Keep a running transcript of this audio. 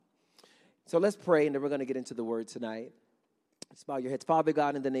So let's pray, and then we're going to get into the word tonight. Let's bow your heads. Father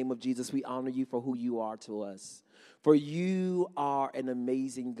God, in the name of Jesus, we honor you for who you are to us. For you are an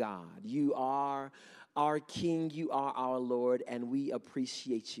amazing God. You are our King. You are our Lord, and we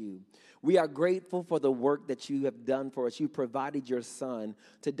appreciate you. We are grateful for the work that you have done for us. You provided your Son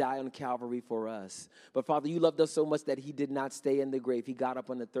to die on Calvary for us. But, Father, you loved us so much that he did not stay in the grave. He got up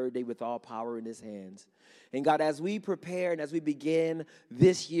on the third day with all power in his hands. And, God, as we prepare and as we begin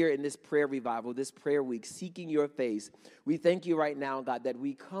this year in this prayer revival, this prayer week, seeking your face, we thank you right now, God, that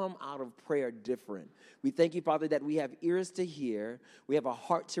we come out of prayer different. We thank you, Father, that we have ears to hear, we have a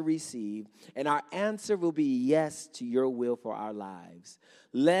heart to receive, and our answer will be yes to your will for our lives.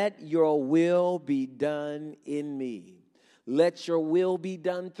 Let your will be done in me. Let your will be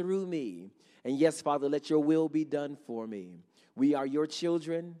done through me. And yes, Father, let your will be done for me. We are your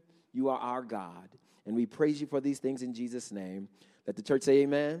children. You are our God. And we praise you for these things in Jesus' name. Let the church say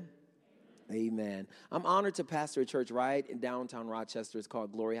amen. Amen. I'm honored to pastor a church right in downtown Rochester. It's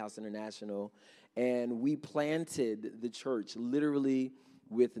called Glory House International. And we planted the church literally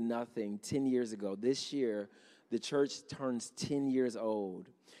with nothing 10 years ago. This year, the church turns 10 years old.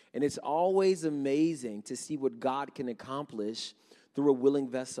 And it's always amazing to see what God can accomplish through a willing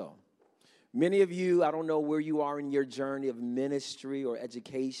vessel. Many of you, I don't know where you are in your journey of ministry or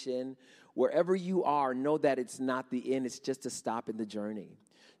education. Wherever you are, know that it's not the end. It's just a stop in the journey.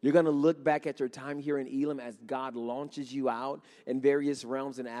 You're going to look back at your time here in Elam as God launches you out in various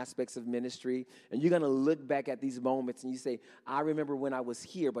realms and aspects of ministry. And you're going to look back at these moments and you say, I remember when I was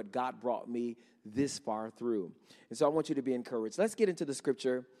here, but God brought me this far through. And so I want you to be encouraged. Let's get into the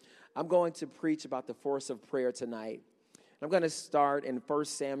scripture. I'm going to preach about the force of prayer tonight. I'm going to start in 1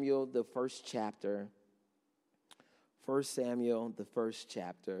 Samuel, the first chapter. 1 Samuel, the first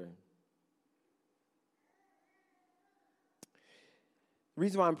chapter. The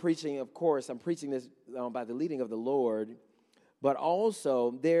reason why I'm preaching, of course, I'm preaching this by the leading of the Lord, but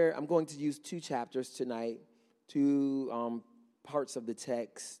also I'm going to use two chapters tonight, two parts of the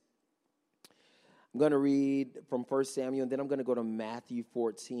text. I'm going to read from 1 Samuel, and then I'm going to go to Matthew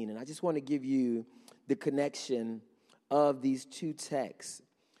 14, and I just want to give you the connection of these two texts.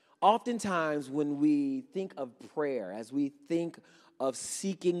 Oftentimes, when we think of prayer, as we think of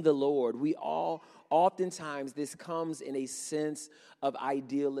seeking the Lord, oftentimes this comes in a sense of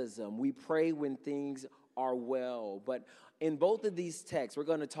idealism. We pray when things are well. But in both of these texts, we're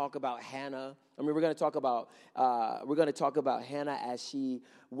going to talk about Hannah. We're going to talk about Hannah as she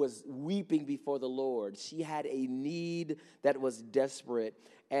was weeping before the Lord. She had a need that was desperate.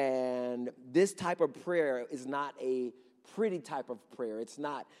 And this type of prayer is not a pretty type of prayer. It's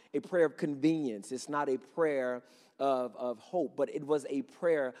not a prayer of convenience. It's not a prayer of hope, but it was a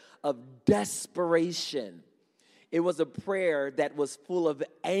prayer of desperation. It was a prayer that was full of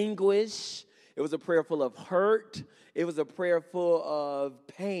anguish. It was a prayer full of hurt. It was a prayer full of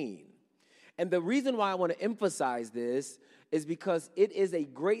pain. And the reason why I want to emphasize this is because it is a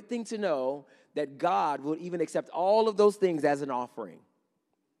great thing to know that God will even accept all of those things as an offering.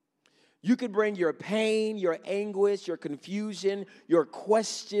 You could bring your pain, your anguish, your confusion, your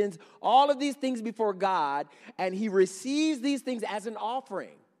questions, all of these things before God, and he receives these things as an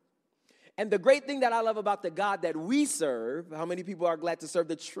offering. And the great thing that I love about the God that we serve, how many people are glad to serve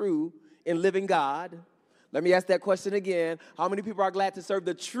the true and living God? Let me ask that question again. How many people are glad to serve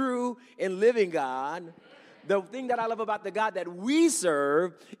the true and living God? The thing that I love about the God that we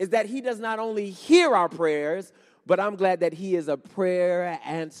serve is that he does not only hear our prayers, but I'm glad that he is a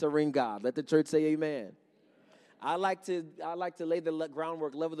prayer-answering God. Let the church say amen. I like to lay the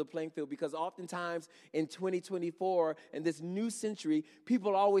groundwork, level the playing field, because oftentimes in 2024, in this new century,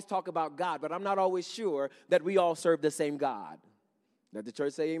 people always talk about God, but I'm not always sure that we all serve the same God. Let the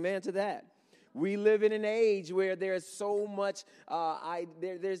church say amen to that. We live in an age where there's so much,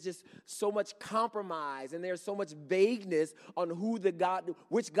 there's just so much compromise, and there's so much vagueness on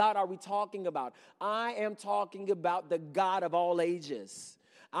which God are we talking about. I am talking about the God of all ages.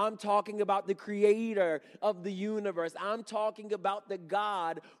 I'm talking about the creator of the universe. I'm talking about the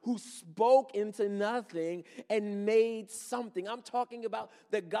God who spoke into nothing and made something. I'm talking about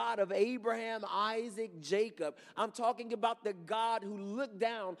the God of Abraham, Isaac, Jacob. I'm talking about the God who looked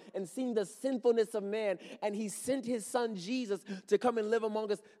down and seen the sinfulness of man, and he sent his son Jesus to come and live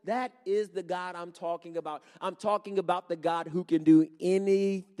among us. That is the God I'm talking about. I'm talking about the God who can do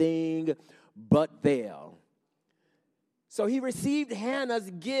anything but fail. So he received Hannah's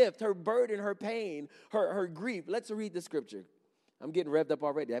gift, her burden, her pain, her grief. Let's read the scripture. I'm getting revved up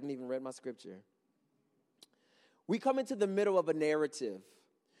already. I haven't even read my scripture. We come into the middle of a narrative.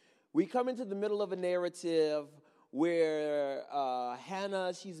 We come into the middle of a narrative where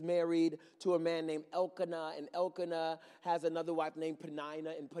Hannah, she's married to a man named Elkanah, and Elkanah has another wife named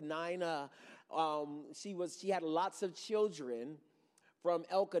Peninnah, and Peninnah, she had lots of children from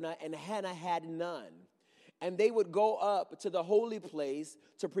Elkanah, and Hannah had none. And they would go up to the holy place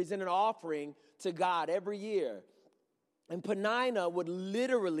to present an offering to God every year. And Peninnah would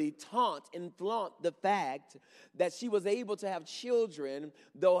literally taunt and flaunt the fact that she was able to have children,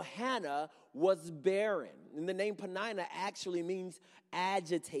 though Hannah was barren. And the name Peninnah actually means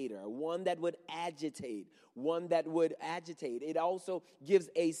agitator, one that would agitate, one that would agitate. It also gives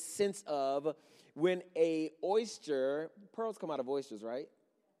a sense of when a oyster, pearls come out of oysters, right?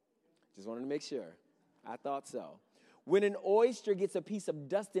 Just wanted to make sure. I thought so. When an oyster gets a piece of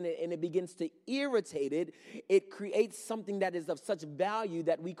dust in it and it begins to irritate it, it creates something that is of such value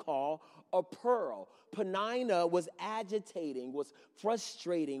that we call a pearl. Peninnah was agitating, was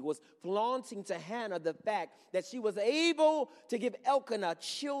frustrating, was flaunting to Hannah the fact that she was able to give Elkanah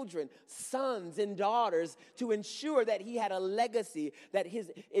children, sons and daughters, to ensure that he had a legacy, that his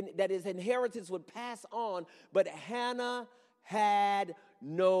inheritance would pass on. But Hannah had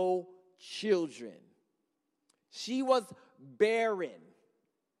no children. She was barren.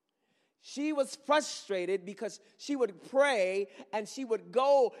 She was frustrated because she would pray and she would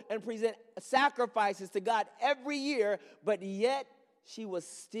go and present sacrifices to God every year, but yet she was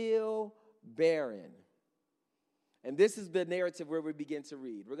still barren. And this is the narrative where we begin to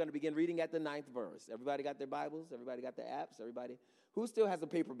read. We're going to begin reading at the 9th verse. Everybody got their Bibles? Everybody got their apps? Everybody? Who still has a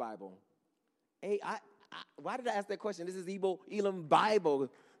paper Bible? Hey, why did I ask that question? This is Elam Bible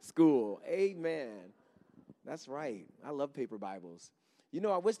School. Amen. That's right. I love paper Bibles. You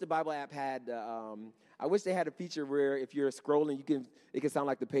know, I wish the Bible app had, I wish they had a feature where if you're scrolling, it can sound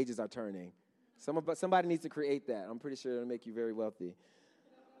like the pages are turning. Somebody needs to create that. I'm pretty sure it'll make you very wealthy.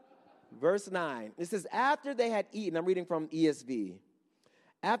 Verse 9, it says, after they had eaten, I'm reading from ESV.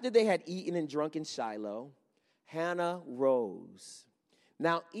 After they had eaten and drunk in Shiloh, Hannah rose.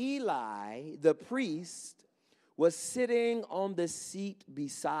 Now Eli, the priest, was sitting on the seat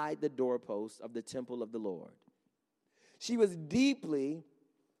beside the doorpost of the temple of the Lord. She was deeply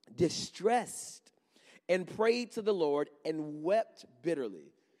distressed and prayed to the Lord and wept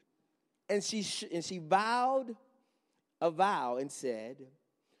bitterly. And she vowed a vow and said,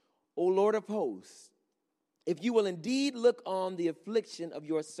 O Lord of hosts, if you will indeed look on the affliction of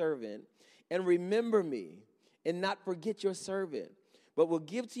your servant and remember me and not forget your servant, but will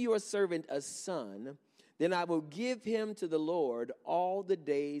give to your servant a son, then I will give him to the Lord all the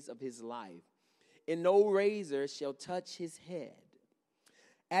days of his life, and no razor shall touch his head.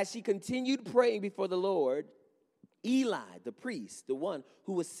 As she continued praying before the Lord, Eli, the priest, the one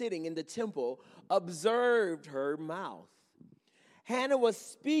who was sitting in the temple, observed her mouth. Hannah was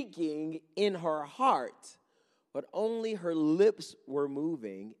speaking in her heart, but only her lips were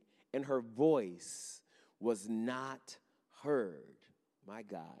moving, and her voice was not heard. My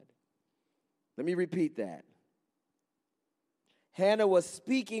God. Let me repeat that. Hannah was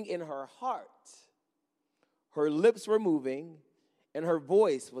speaking in her heart. Her lips were moving, and her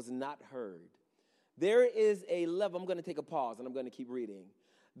voice was not heard. There is a level, I'm going to take a pause, and I'm going to keep reading.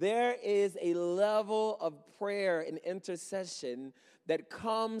 There is a level of prayer and intercession that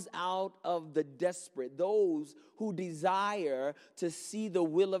comes out of the desperate, those who desire to see the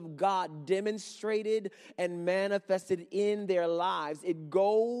will of God demonstrated and manifested in their lives. It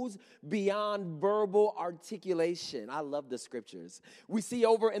goes beyond verbal articulation. I love the scriptures. We see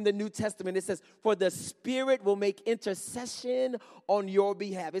over in the New Testament, it says, for the Spirit will make intercession on your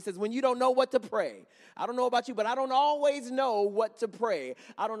behalf. It says, when you don't know what to pray, I don't know about you, but I don't always know what to pray.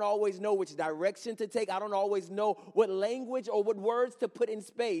 I don't always know which direction to take. I don't always know what language or what words to put in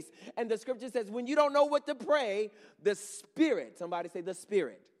space. And the scripture says, when you don't know what to pray, the Spirit, somebody say the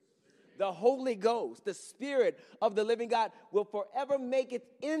Spirit, the Holy Ghost, the Spirit of the living God will forever make its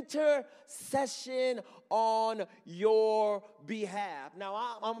intercession on your behalf.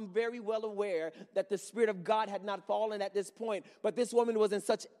 Now, I'm very well aware that the Spirit of God had not fallen at this point, but this woman was in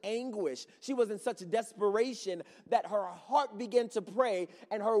such anguish. She was in such desperation that her heart began to pray,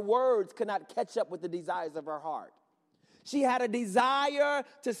 and her words could not catch up with the desires of her heart. She had a desire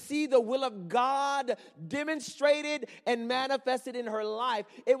to see the will of God demonstrated and manifested in her life.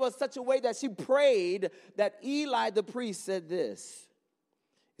 It was such a way that she prayed that Eli the priest said this.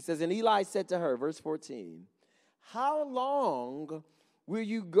 It says, and Eli said to her, verse 14, how long will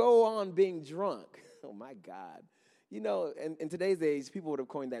you go on being drunk? Oh, my God. You know, in today's age, people would have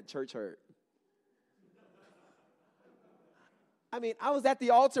coined that church hurt. I mean, I was at the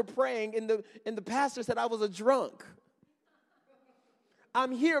altar praying, and the pastor said I was a drunk.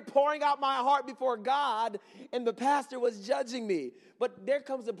 I'm here pouring out my heart before God, and the pastor was judging me. But there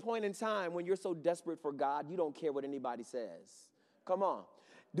comes a point in time when you're so desperate for God, you don't care what anybody says. Come on.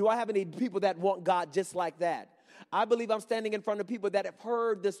 Do I have any people that want God just like that? I believe I'm standing in front of people that have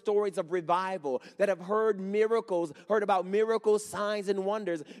heard the stories of revival, that have heard miracles, heard about miracles, signs, and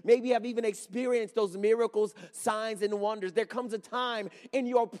wonders. Maybe have even experienced those miracles, signs, and wonders. There comes a time in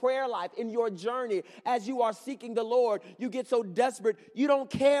your prayer life, in your journey, as you are seeking the Lord, you get so desperate, you don't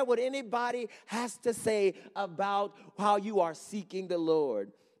care what anybody has to say about how you are seeking the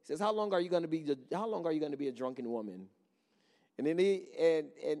Lord. He says, how long are you going to be a drunken woman? And then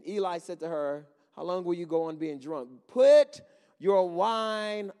Eli said to her, how long will you go on being drunk? Put your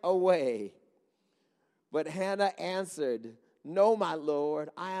wine away. But Hannah answered, no, my Lord,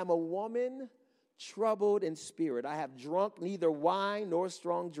 I am a woman troubled in spirit. I have drunk neither wine nor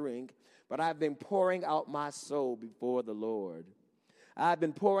strong drink, but I have been pouring out my soul before the Lord. I have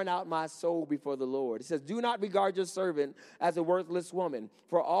been pouring out my soul before the Lord. He says, do not regard your servant as a worthless woman.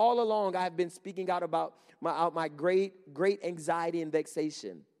 For all along I have been speaking out about my great anxiety and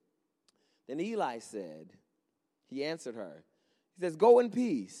vexation. Then Eli said, he answered her, he says, go in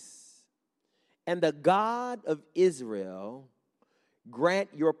peace, and the God of Israel grant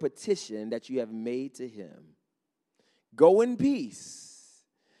your petition that you have made to him. Go in peace,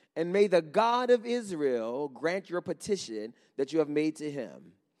 and may the God of Israel grant your petition that you have made to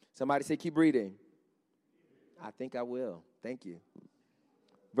him. Somebody say, keep reading. I think I will. Thank you.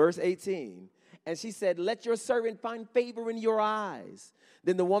 Verse 18. And she said, let your servant find favor in your eyes.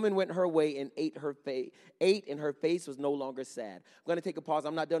 Then the woman went her way and ate, and her face was no longer sad. I'm going to take a pause.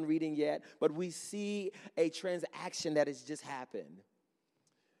 I'm not done reading yet, but we see a transaction that has just happened.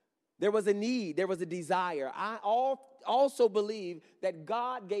 There was a need. There was a desire. I also believe that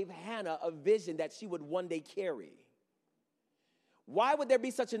God gave Hannah a vision that she would one day carry. Why would there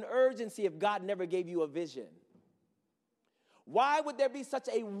be such an urgency if God never gave you a vision? Why would there be such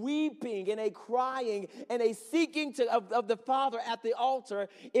a weeping and a crying and a seeking of the Father at the altar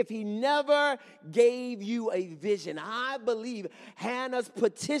if he never gave you a vision? I believe Hannah's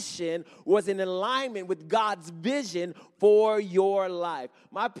petition was in alignment with God's vision for your life.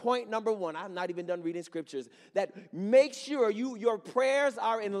 My point number one, I'm not even done reading scriptures, that make sure your prayers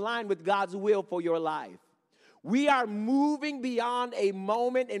are in line with God's will for your life. We are moving beyond a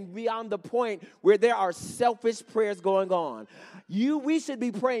moment and beyond the point where there are selfish prayers going on. We should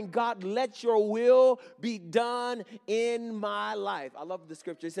be praying, God, let your will be done in my life. I love the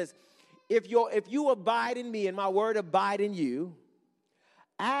scripture. It says, if you abide in me and my word abide in you,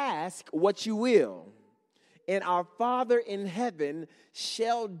 ask what you will, and our Father in heaven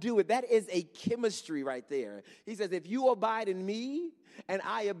shall do it. That is a chemistry right there. He says, if you abide in me and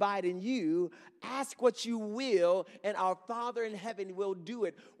I abide in you, ask what you will, and our Father in heaven will do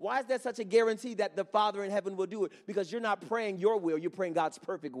it. Why is that such a guarantee that the Father in heaven will do it? Because you're not praying your will, you're praying God's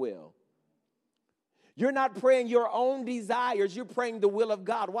perfect will. You're not praying your own desires, you're praying the will of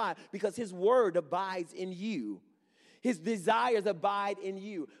God. Why? Because his word abides in you. His desires abide in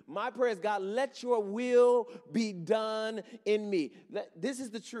you. My prayer is, God, let your will be done in me. This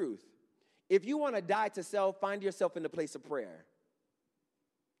is the truth. If you want to die to self, find yourself in the place of prayer.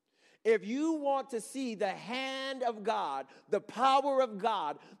 If you want to see the hand of God, the power of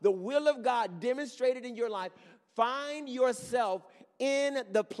God, the will of God demonstrated in your life, find yourself in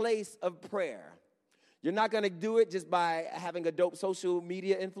the place of prayer. You're not going to do it just by having a dope social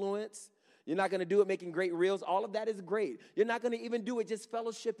media influence. You're not going to do it making great reels. All of that is great. You're not going to even do it just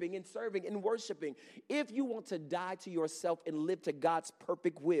fellowshipping and serving and worshiping. If you want to die to yourself and live to God's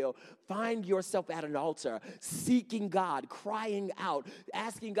perfect will, find yourself at an altar, seeking God, crying out,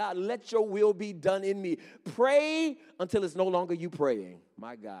 asking God, let your will be done in me. Pray until it's no longer you praying.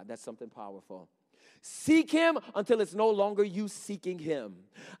 My God, that's something powerful. Seek him until it's no longer you seeking him.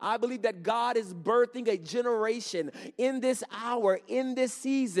 I believe that God is birthing a generation in this hour, in this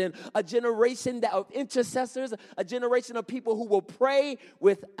season, a generation of intercessors, a generation of people who will pray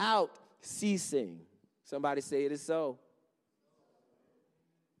without ceasing. Somebody say it is so.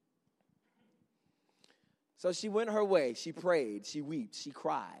 So she went her way. She prayed. She wept. She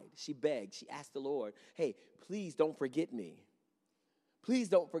cried. She begged. She asked the Lord, hey, please don't forget me. Please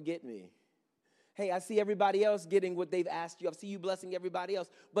don't forget me. Hey, I see everybody else getting what they've asked you. I see you blessing everybody else.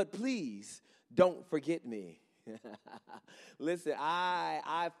 But please, don't forget me. Listen,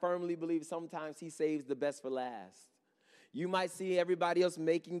 I firmly believe sometimes he saves the best for last. You might see everybody else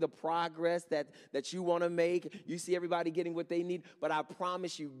making the progress that you want to make. You see everybody getting what they need. But I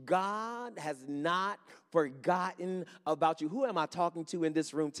promise you, God has not forgotten about you. Who am I talking to in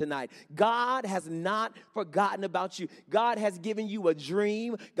this room tonight? God has not forgotten about you. God has given you a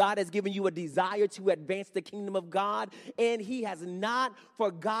dream. God has given you a desire to advance the kingdom of God. And he has not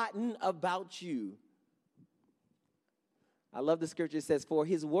forgotten about you. I love the scripture. It says, for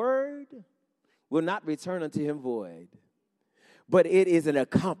his word will not return unto him void, but it is an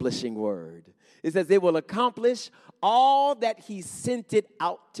accomplishing word. It says it will accomplish all that he sent it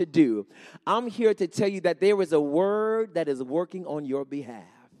out to do. I'm here to tell you that there is a word that is working on your behalf.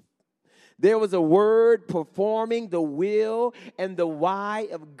 There was a word performing the will and the why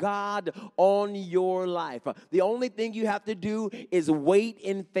of God on your life. The only thing you have to do is wait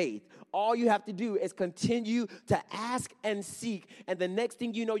in faith. All you have to do is continue to ask and seek. And the next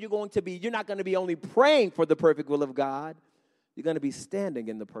thing you know, you're not going to be only praying for the perfect will of God. You're going to be standing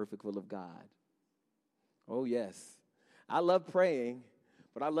in the perfect will of God. Oh, yes. I love praying,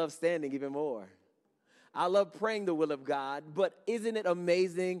 but I love standing even more. I love praying the will of God, but isn't it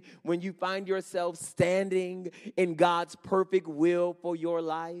amazing when you find yourself standing in God's perfect will for your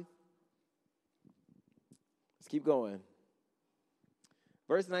life? Let's keep going.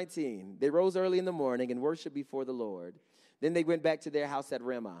 Verse 19, they rose early in the morning and worshiped before the Lord. Then they went back to their house at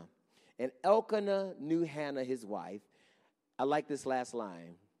Ramah. And Elkanah knew Hannah, his wife. I like this last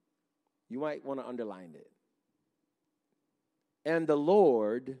line. You might want to underline it. And the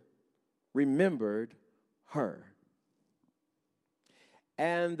Lord remembered her.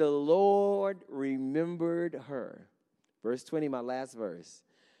 And the Lord remembered her. Verse 20, my last verse.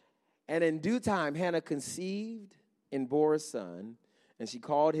 And in due time, Hannah conceived and bore a son, and she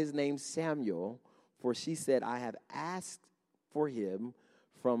called his name Samuel, for she said, I have asked for him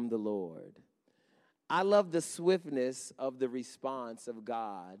from the Lord. I love the swiftness of the response of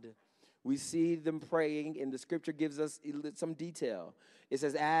God. We see them praying, and the scripture gives us some detail. It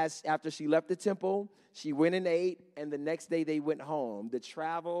says, as after she left the temple, she went and ate, and the next day they went home. The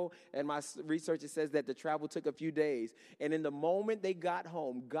travel, and my research, it says that the travel took a few days. And in the moment they got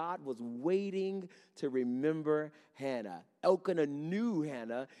home, God was waiting to remember Hannah. Elkanah knew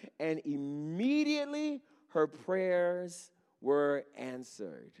Hannah, and immediately her prayers were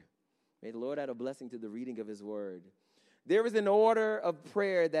answered. May the Lord add a blessing to the reading of his word. There is an order of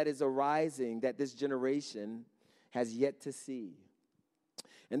prayer that is arising that this generation has yet to see.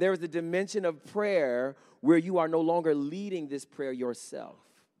 And there is a dimension of prayer where you are no longer leading this prayer yourself.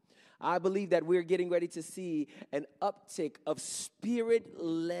 I believe that we're getting ready to see an uptick of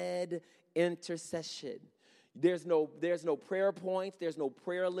spirit-led intercession. There's no prayer points. There's no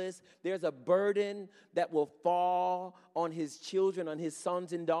prayer list. There's a burden that will fall on his children, on his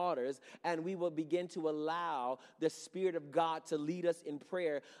sons and daughters, and we will begin to allow the Spirit of God to lead us in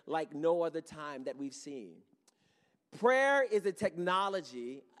prayer like no other time that we've seen. Prayer is a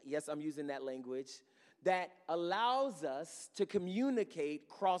technology, yes, I'm using that language, that allows us to communicate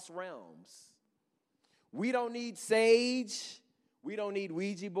cross realms. We don't need sage. We don't need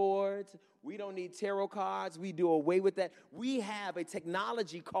Ouija boards. We don't need tarot cards. We do away with that. We have a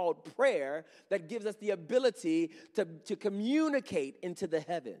technology called prayer that gives us the ability to communicate into the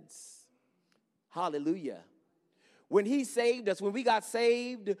heavens. Hallelujah. When he saved us, when we got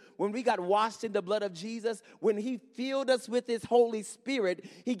saved, when we got washed in the blood of Jesus, when he filled us with his Holy Spirit,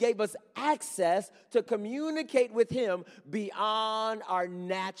 he gave us access to communicate with him beyond our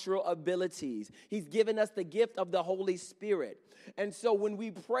natural abilities. He's given us the gift of the Holy Spirit. And so when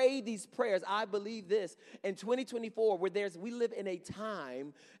we pray these prayers, I believe this, in 2024, we live in a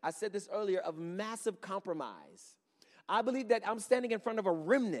time, I said this earlier, of massive compromise. I believe that I'm standing in front of a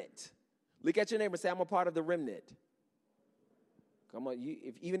remnant. Look at your neighbor and say, I'm a part of the remnant. Come on,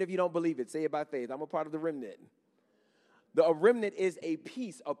 even if you don't believe it, say it by faith. I'm a part of the remnant. A remnant is a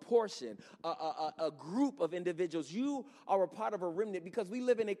piece, a portion, a group of individuals. You are a part of a remnant because we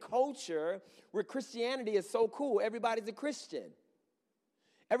live in a culture where Christianity is so cool. Everybody's a Christian.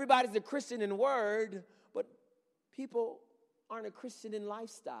 Everybody's a Christian in word, but people aren't a Christian in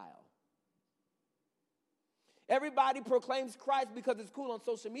lifestyle. Everybody proclaims Christ because it's cool on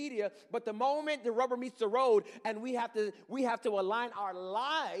social media, but the moment the rubber meets the road and we have to align our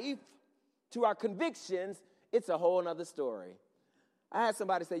life to our convictions, it's a whole other story. I had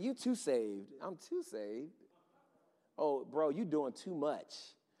somebody say, you too saved. I'm too saved. Oh, bro, you doing too much.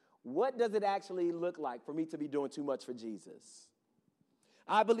 What does it actually look like for me to be doing too much for Jesus?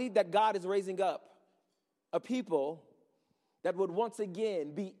 I believe that God is raising up a people that would once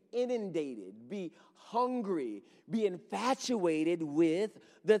again be inundated, be hungry, be infatuated with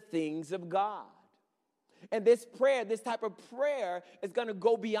the things of God. And this prayer, this type of prayer is going to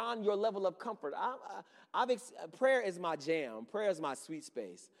go beyond your level of comfort. Prayer is my jam. Prayer is my sweet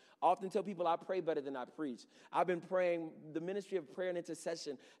space. I often tell people I pray better than I preach. I've been praying. The ministry of prayer and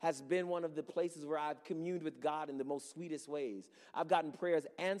intercession has been one of the places where I've communed with God in the most sweetest ways. I've gotten prayers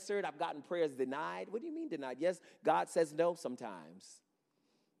answered. I've gotten prayers denied. What do you mean denied? Yes, God says no sometimes.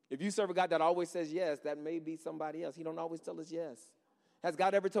 If you serve a God that always says yes, that may be somebody else. He don't always tell us yes. Has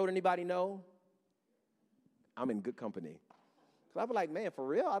God ever told anybody no? I'm in good company. So I'd be like, man, for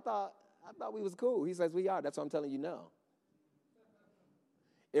real? I thought we was cool. He says we are. That's why I'm telling you no.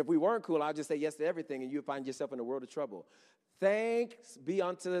 If we weren't cool, I'd just say yes to everything, and you'd find yourself in a world of trouble. Thanks be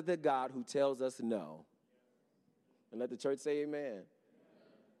unto the God who tells us no. And let the church say amen.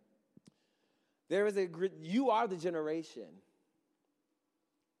 You are the generation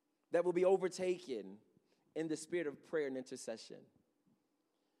that will be overtaken in the spirit of prayer and intercession.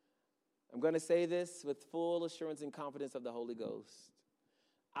 I'm going to say this with full assurance and confidence of the Holy Ghost.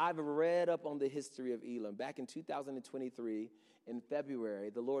 I've read up on the history of Elam. Back in 2023, in February,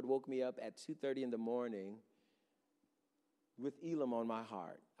 the Lord woke me up at 2:30 in the morning with Elam on my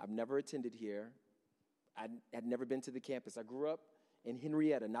heart. I've never attended here. I had never been to the campus. I grew up in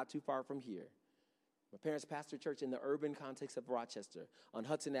Henrietta, not too far from here. My parents pastored church in the urban context of Rochester on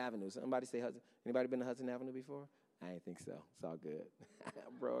Hudson Avenue. Somebody say Hudson? Anybody been to Hudson Avenue before? I didn't think so. It's all good.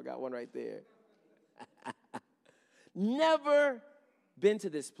 Bro, I got one right there. Never been to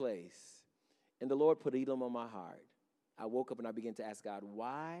this place. And the Lord put Elam on my heart. I woke up and I began to ask God,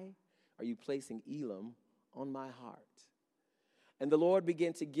 why are you placing Elam on my heart? And the Lord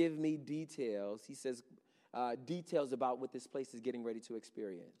began to give me details. He says, details about what this place is getting ready to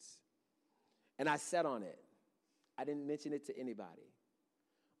experience. And I sat on it. I didn't mention it to anybody.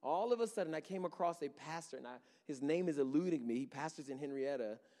 All of a sudden, I came across a pastor, and his name is eluding me. He pastors in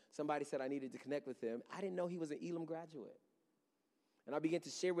Henrietta. Somebody said I needed to connect with him. I didn't know he was an Elam graduate. And I began to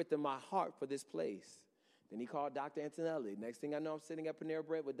share with him my heart for this place. Then he called Dr. Antonelli. Next thing I know, I'm sitting at Panera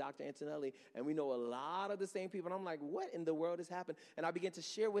Bread with Dr. Antonelli, and we know a lot of the same people. And I'm like, what in the world has happened? And I began to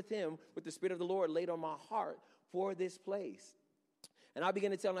share with him what the Spirit of the Lord laid on my heart for this place. And I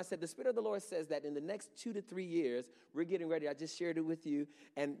began to tell him, I said, the Spirit of the Lord says that in the next 2 to 3 years, we're getting ready. I just shared it with you.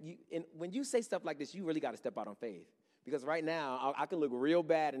 And when you say stuff like this, you really got to step out on faith. Because right now, I can look real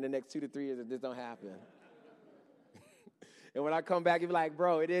bad in the next 2 to 3 years if this don't happen. And when I come back, you'll be like,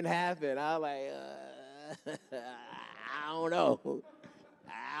 bro, it didn't happen. I'm like, I don't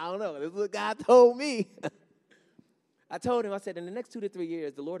know. This is what God told me. I told him, I said, in the next 2 to 3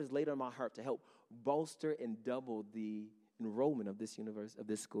 years, the Lord has laid on my heart to help bolster and double the enrollment of this university, of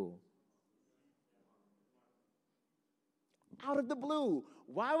this school. Out of the blue.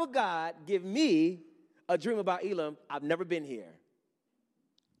 Why would God give me a dream about Elam? I've never been here.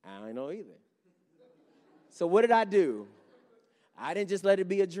 I don't know either. So what did I do? I didn't just let it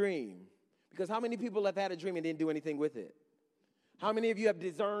be a dream. Because how many people have had a dream and didn't do anything with it? How many of you have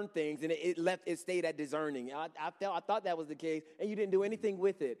discerned things and it stayed at discerning? I thought that was the case, and you didn't do anything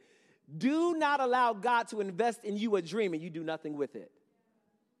with it. Do not allow God to invest in you a dream and you do nothing with it.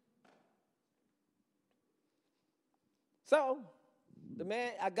 So,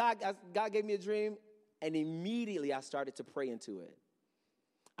 God gave me a dream, and immediately I started to pray into it.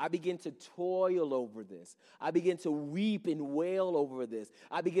 I began to toil over this. I began to weep and wail over this.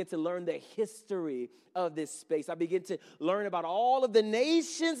 I began to learn the history of this space. I began to learn about all of the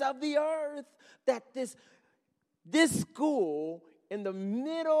nations of the earth, that this school in the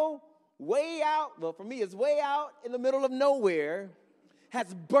middle, way out, well, for me, it's way out in the middle of nowhere,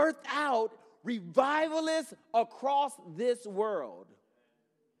 has birthed out revivalists across this world.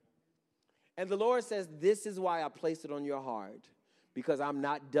 And the Lord says, this is why I placed it on your heart, because I'm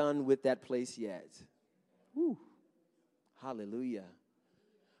not done with that place yet. Whew. Hallelujah.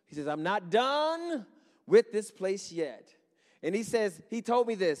 He says, I'm not done with this place yet. And he says, he told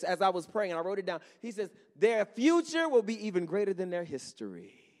me this as I was praying, and I wrote it down. He says, their future will be even greater than their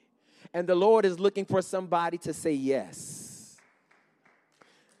history. And the Lord is looking for somebody to say yes.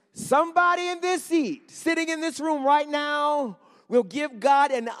 Somebody in this seat, sitting in this room right now, will give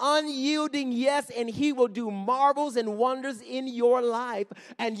God an unyielding yes, and he will do marvels and wonders in your life,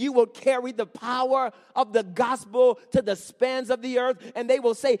 and you will carry the power of the gospel to the spans of the earth, and they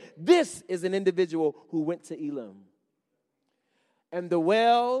will say, this is an individual who went to Elam. And the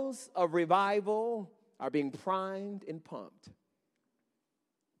wells of revival are being primed and pumped.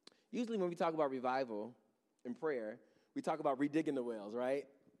 Usually when we talk about revival in prayer, we talk about redigging the wells, right?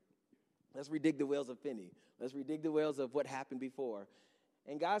 Let's redig the wells of Finney. Let's redig the wells of what happened before.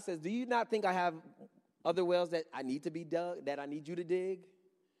 And God says, do you not think I have other wells that I need to be dug, that I need you to dig?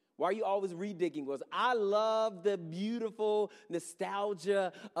 Why are you always redigging wells? I love the beautiful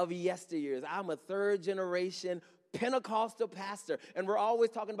nostalgia of yesteryears. I'm a third generation Pentecostal pastor, and we're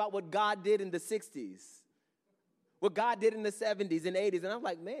always talking about what God did in the 60s, what God did in the 70s and 80s. And I'm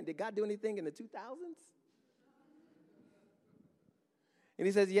like, man, did God do anything in the 2000s? And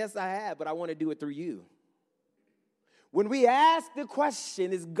he says, yes, I have, but I want to do it through you. When we ask the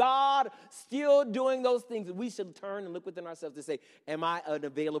question, is God still doing those things? We should turn and look within ourselves to say, am I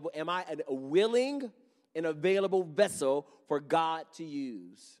a willing and available vessel for God to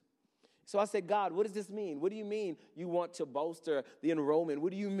use? So I said, God, what does this mean? What do you mean you want to bolster the enrollment?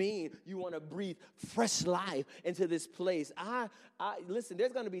 What do you mean you want to breathe fresh life into this place? Listen,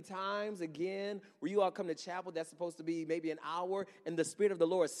 there's going to be times, again, where you all come to chapel that's supposed to be maybe an hour, and the Spirit of the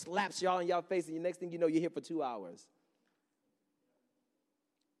Lord slaps y'all in y'all face, and the next thing you know, you're here for 2 hours.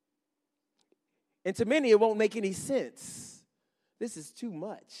 And to many, it won't make any sense. This is too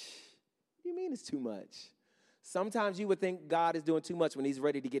much. What do you mean it's too much? Sometimes you would think God is doing too much when he's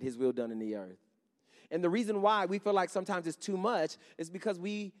ready to get his will done in the earth. And the reason why we feel like sometimes it's too much is because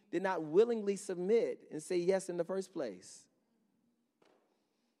we did not willingly submit and say yes in the first place.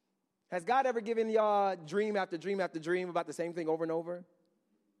 Has God ever given y'all dream after dream after dream about the same thing over and over? And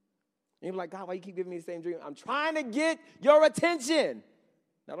you're like, God, why you keep giving me the same dream? I'm trying to get your attention.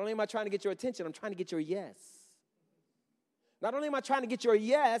 Not only am I trying to get your attention, I'm trying to get your yes. Not only am I trying to get your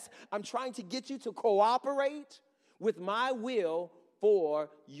yes, I'm trying to get you to cooperate with my will for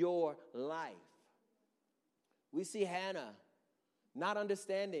your life. We see Hannah not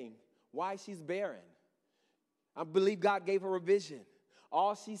understanding why she's barren. I believe God gave her a vision.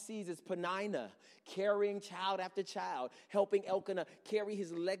 All she sees is Peninnah carrying child after child, helping Elkanah carry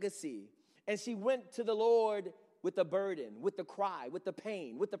his legacy. And she went to the Lord with the burden, with the cry, with the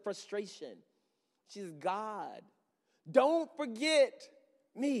pain, with the frustration. She says, God, don't forget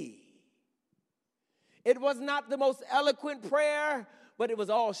me. It was not the most eloquent prayer, but it was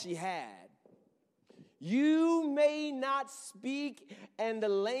all she had. You may not speak in the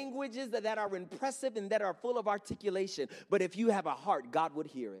languages that are impressive and that are full of articulation, but if you have a heart, God would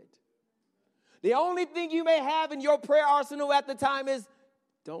hear it. The only thing you may have in your prayer arsenal at the time is,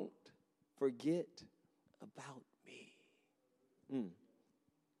 don't forget about me.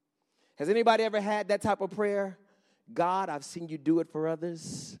 Has anybody ever had that type of prayer? God, I've seen you do it for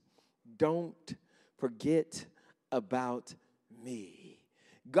others. Don't forget about me.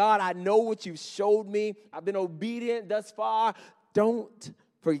 God, I know what you've showed me. I've been obedient thus far. Don't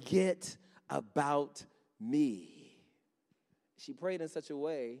forget about me. She prayed in such a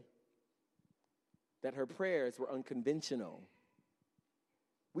way that her prayers were unconventional.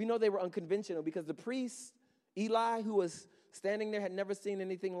 We know they were unconventional because the priest, Eli, who was standing there, had never seen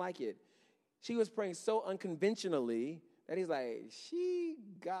anything like it. She was praying so unconventionally that he's like, she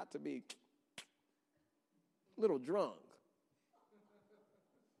got to be a little drunk.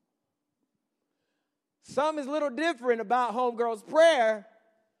 Something is a little different about homegirl's prayer.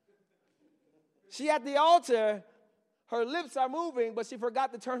 She at the altar, her lips are moving, but she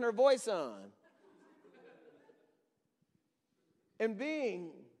forgot to turn her voice on. And being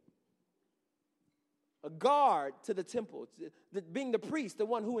a guard to the temple, being the priest, the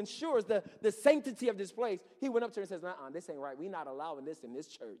one who ensures the sanctity of this place, he went up to her and says, this ain't right. We're not allowing this in this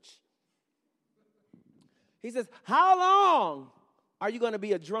church. He says, how long are you going to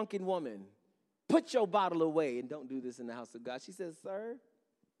be a drunken woman? Put your bottle away and don't do this in the house of God. She says, sir,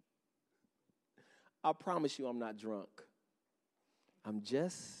 I promise you I'm not drunk. I'm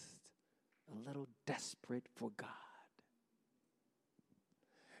just a little desperate for God.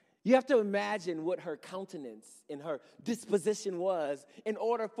 You have to imagine what her countenance and her disposition was in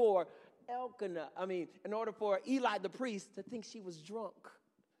order for Eli the priest to think she was drunk.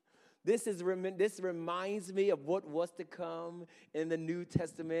 This reminds me of what was to come in the New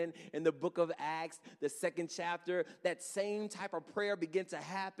Testament, in the book of Acts, the 2nd chapter. That same type of prayer began to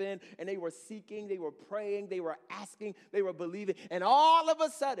happen, and they were seeking, they were praying, they were asking, they were believing, and all of a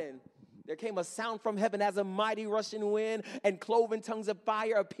sudden, there came a sound from heaven as a mighty rushing wind, and cloven tongues of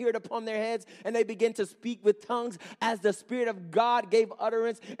fire appeared upon their heads, and they began to speak with tongues as the Spirit of God gave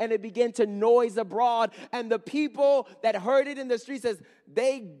utterance, and it began to noise abroad. And the people that heard it in the street says,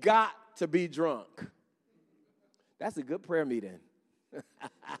 they got to be drunk. That's a good prayer meeting.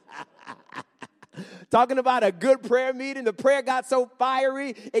 Talking about a good prayer meeting, the prayer got so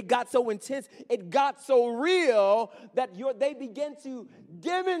fiery, it got so intense, it got so real that they began to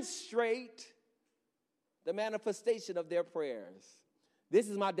demonstrate the manifestation of their prayers. This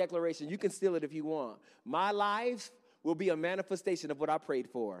is my declaration. You can steal it if you want. My life will be a manifestation of what I prayed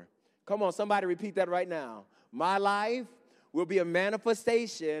for. Come on, somebody repeat that right now. My life will be a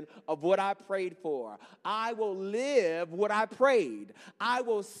manifestation of what I prayed for. I will live what I prayed. I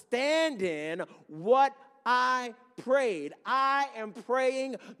will stand in what I prayed. I am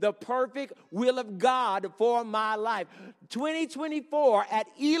praying the perfect will of God for my life. 2024 at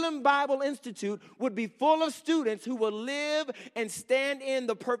Elam Bible Institute would be full of students who will live and stand in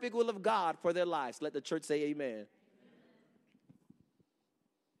the perfect will of God for their lives. Let the church say amen.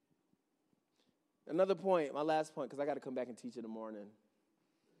 Another point, my last point, because I got to come back and teach in the morning.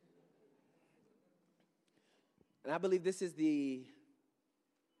 And I believe this is the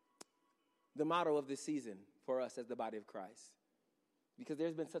motto of this season for us as the body of Christ. Because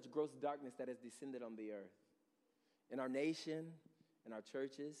there's been such gross darkness that has descended on the earth, in our nation, in our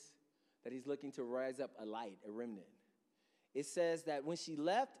churches, that he's looking to rise up a light, a remnant. It says that when she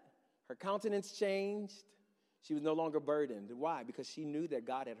left, her countenance changed. She was no longer burdened. Why? Because she knew that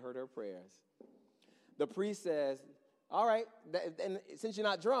God had heard her prayers. The priest says, all right, and since you're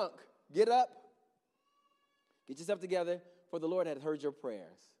not drunk, get up, get yourself together, for the Lord had heard your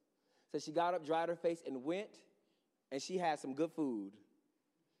prayers. So she got up, dried her face, and went, and she had some good food.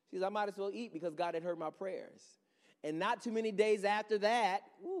 She said, I might as well eat because God had heard my prayers. And not too many days after that,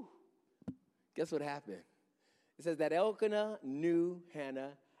 guess what happened? It says that Elkanah knew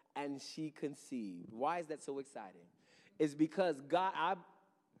Hannah, and she conceived. Why is that so exciting? It's because God,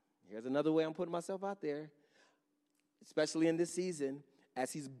 here's another way I'm putting myself out there, especially in this season,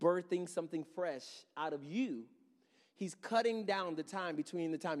 as he's birthing something fresh out of you. He's cutting down the time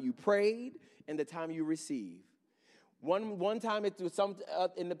between the time you prayed and the time you received. One time it was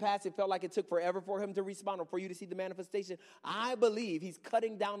in the past, it felt like it took forever for him to respond or for you to see the manifestation. I believe he's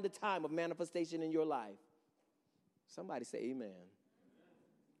cutting down the time of manifestation in your life. Somebody say amen.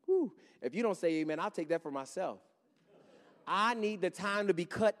 Whew. If you don't say amen, I'll take that for myself. I need the time to be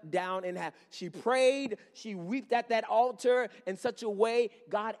cut down in half. She prayed. She wept at that altar in such a way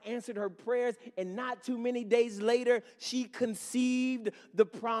God answered her prayers. And not too many days later, she conceived the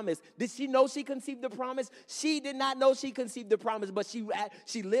promise. Did she know she conceived the promise? She did not know she conceived the promise, but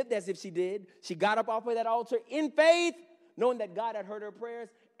she lived as if she did. She got up off of that altar in faith, knowing that God had heard her prayers.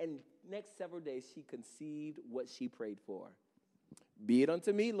 And next several days, she conceived what she prayed for. Be it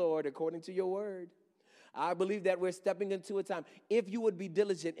unto me, Lord, according to your word. I believe that we're stepping into a time. If you would be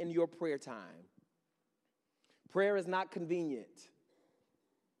diligent in your prayer time. Prayer is not convenient.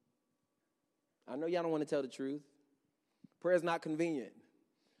 I know y'all don't want to tell the truth. Prayer is not convenient.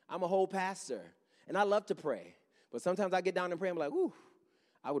 I'm a whole pastor, and I love to pray. But sometimes I get down and pray, I'm like, ooh,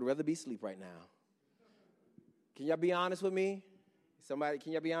 I would rather be asleep right now. Can y'all be honest with me? Somebody,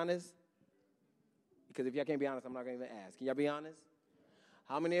 can y'all be honest? Because if y'all can't be honest, I'm not going to even ask. Can y'all be honest?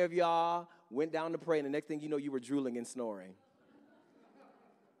 How many of y'all went down to pray, and the next thing you know, you were drooling and snoring?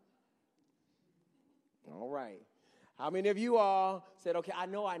 All right. How many of you all said, okay, I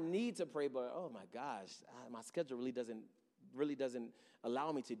know I need to pray, but oh my gosh, my schedule really doesn't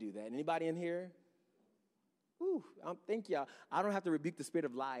allow me to do that. Anybody in here? Whew, thank y'all. I don't have to rebuke the spirit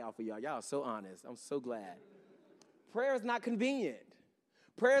of lie off of y'all. Y'all are so honest. I'm so glad. Prayer is not convenient.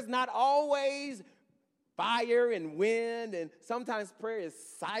 Prayer is not always fire and wind, and sometimes prayer is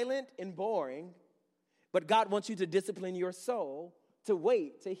silent and boring, but God wants you to discipline your soul to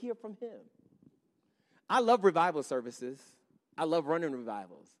wait to hear from him. I love revival services. I love running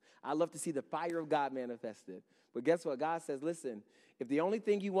revivals. I love to see the fire of God manifested. But guess what? God says, listen, if the only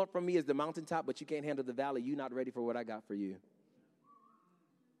thing you want from me is the mountaintop, but you can't handle the valley, you're not ready for what I got for you.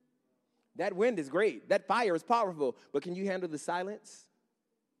 That wind is great. That fire is powerful, but can you handle the silence?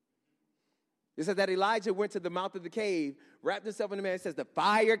 It says that Elijah went to the mouth of the cave, wrapped himself in the man. It says the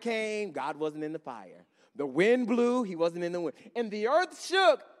fire came. God wasn't in the fire. The wind blew. He wasn't in the wind. And the earth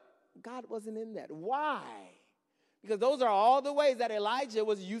shook. God wasn't in that. Why? Because those are all the ways that Elijah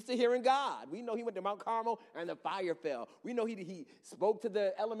was used to hearing God. We know he went to Mount Carmel and the fire fell. We know he spoke to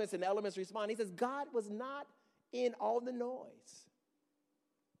the elements and the elements responded. He says God was not in all the noise.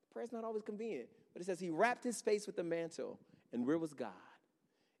 Prayer's not always convenient. But it says he wrapped his face with the mantle. And where was God?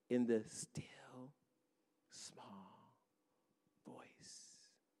 In the still, small voice.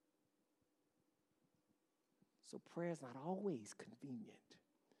 So prayer is not always convenient.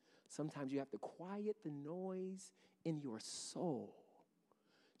 Sometimes you have to quiet the noise in your soul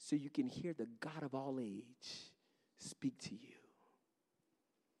so you can hear the God of all age speak to you.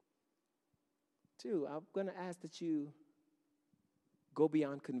 2, I'm going to ask that you go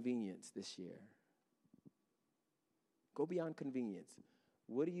beyond convenience this year. Go beyond convenience.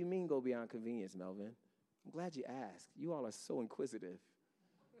 What do you mean go beyond convenience, Melvin? I'm glad you asked. You all are so inquisitive.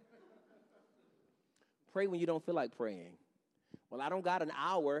 Pray when you don't feel like praying. Well, I don't got an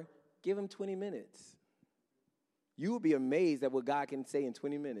hour. Give him 20 minutes. You will be amazed at what God can say in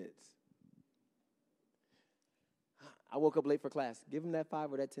 20 minutes. I woke up late for class. Give him that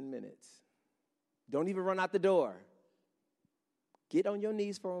 5 or that 10 minutes. Don't even run out the door. Get on your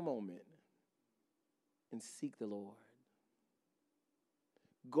knees for a moment and seek the Lord.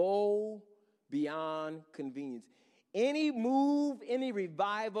 Go beyond convenience. Any move, any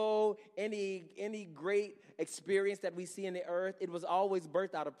revival, any great experience that we see in the earth, it was always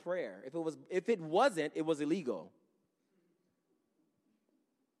birthed out of prayer. If it wasn't, it was illegal.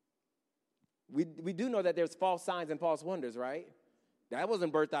 We do know that there's false signs and false wonders, right? That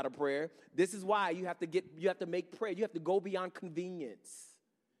wasn't birthed out of prayer. This is why you have to make prayer. You have to go beyond convenience.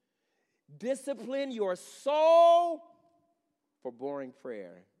 Discipline your soul for boring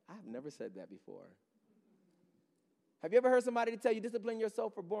prayer. I've never said that before. Have you ever heard somebody tell you discipline your soul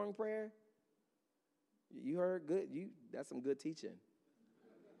for boring prayer? You heard good. That's some good teaching.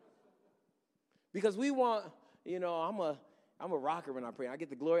 Because we want, I'm a rocker when I pray. I get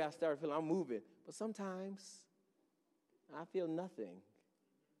the glory. I start feeling I'm moving. But sometimes I feel nothing.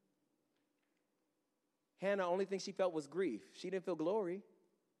 Hannah, only thing she felt was grief. She didn't feel glory.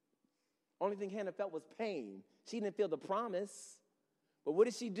 Only thing Hannah felt was pain. She didn't feel the promise. But what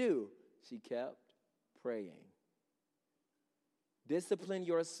did she do? She kept praying. Discipline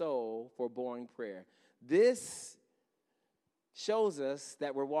your soul for boring prayer. This shows us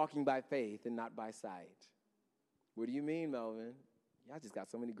that we're walking by faith and not by sight. What do you mean, Melvin? Y'all just got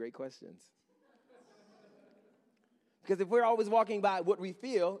so many great questions. Because if we're always walking by what we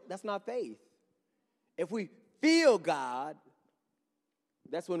feel, that's not faith. If we feel God,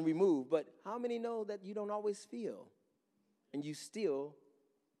 that's when we move. But how many know that you don't always feel? And you still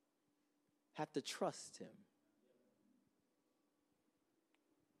have to trust him.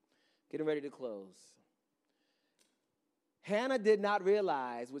 Getting ready to close. Hannah did not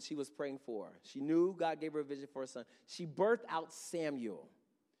realize what she was praying for. She knew God gave her a vision for a son. She birthed out Samuel.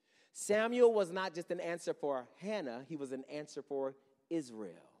 Samuel was not just an answer for Hannah. He was an answer for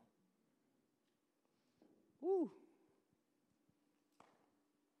Israel. Woo.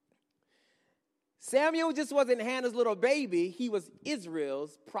 Samuel just wasn't Hannah's little baby. He was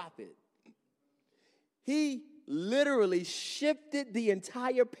Israel's prophet. He literally shifted the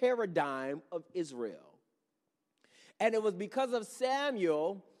entire paradigm of Israel. And it was because of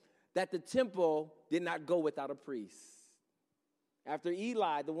Samuel that the temple did not go without a priest. After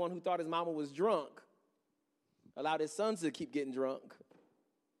Eli, the one who thought his mama was drunk, allowed his sons to keep getting drunk.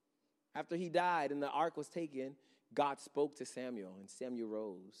 After he died and the ark was taken, God spoke to Samuel, and Samuel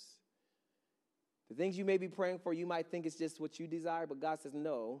rose. The things you may be praying for, you might think it's just what you desire, but God says,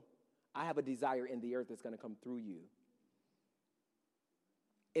 no, I have a desire in the earth that's going to come through you.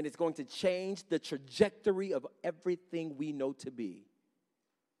 And it's going to change the trajectory of everything we know to be.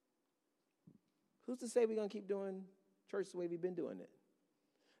 Who's to say we're going to keep doing church the way we've been doing it?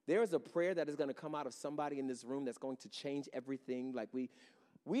 There is a prayer that is going to come out of somebody in this room that's going to change everything. Like we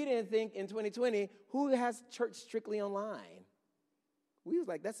didn't think in 2020, who has church strictly online? We was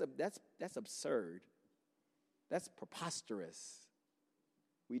like, that's absurd. That's preposterous.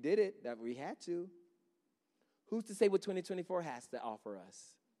 We did it, that we had to. Who's to say what 2024 has to offer us?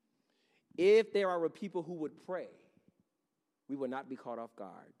 If there are people who would pray, we will not be caught off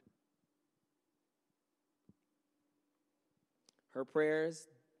guard. Her prayers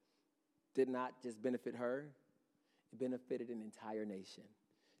did not just benefit her, it benefited an entire nation,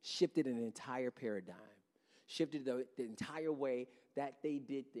 shifted an entire paradigm, shifted the entire way that they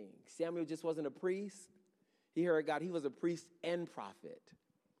did things. Samuel just wasn't a priest. He heard God. He was a priest and prophet.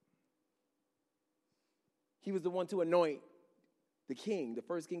 He was the one to anoint the king, the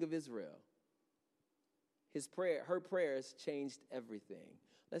first king of Israel. Her prayers changed everything.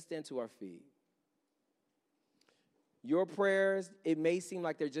 Let's stand to our feet. Your prayers, it may seem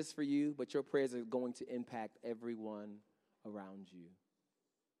like they're just for you, but your prayers are going to impact everyone around you.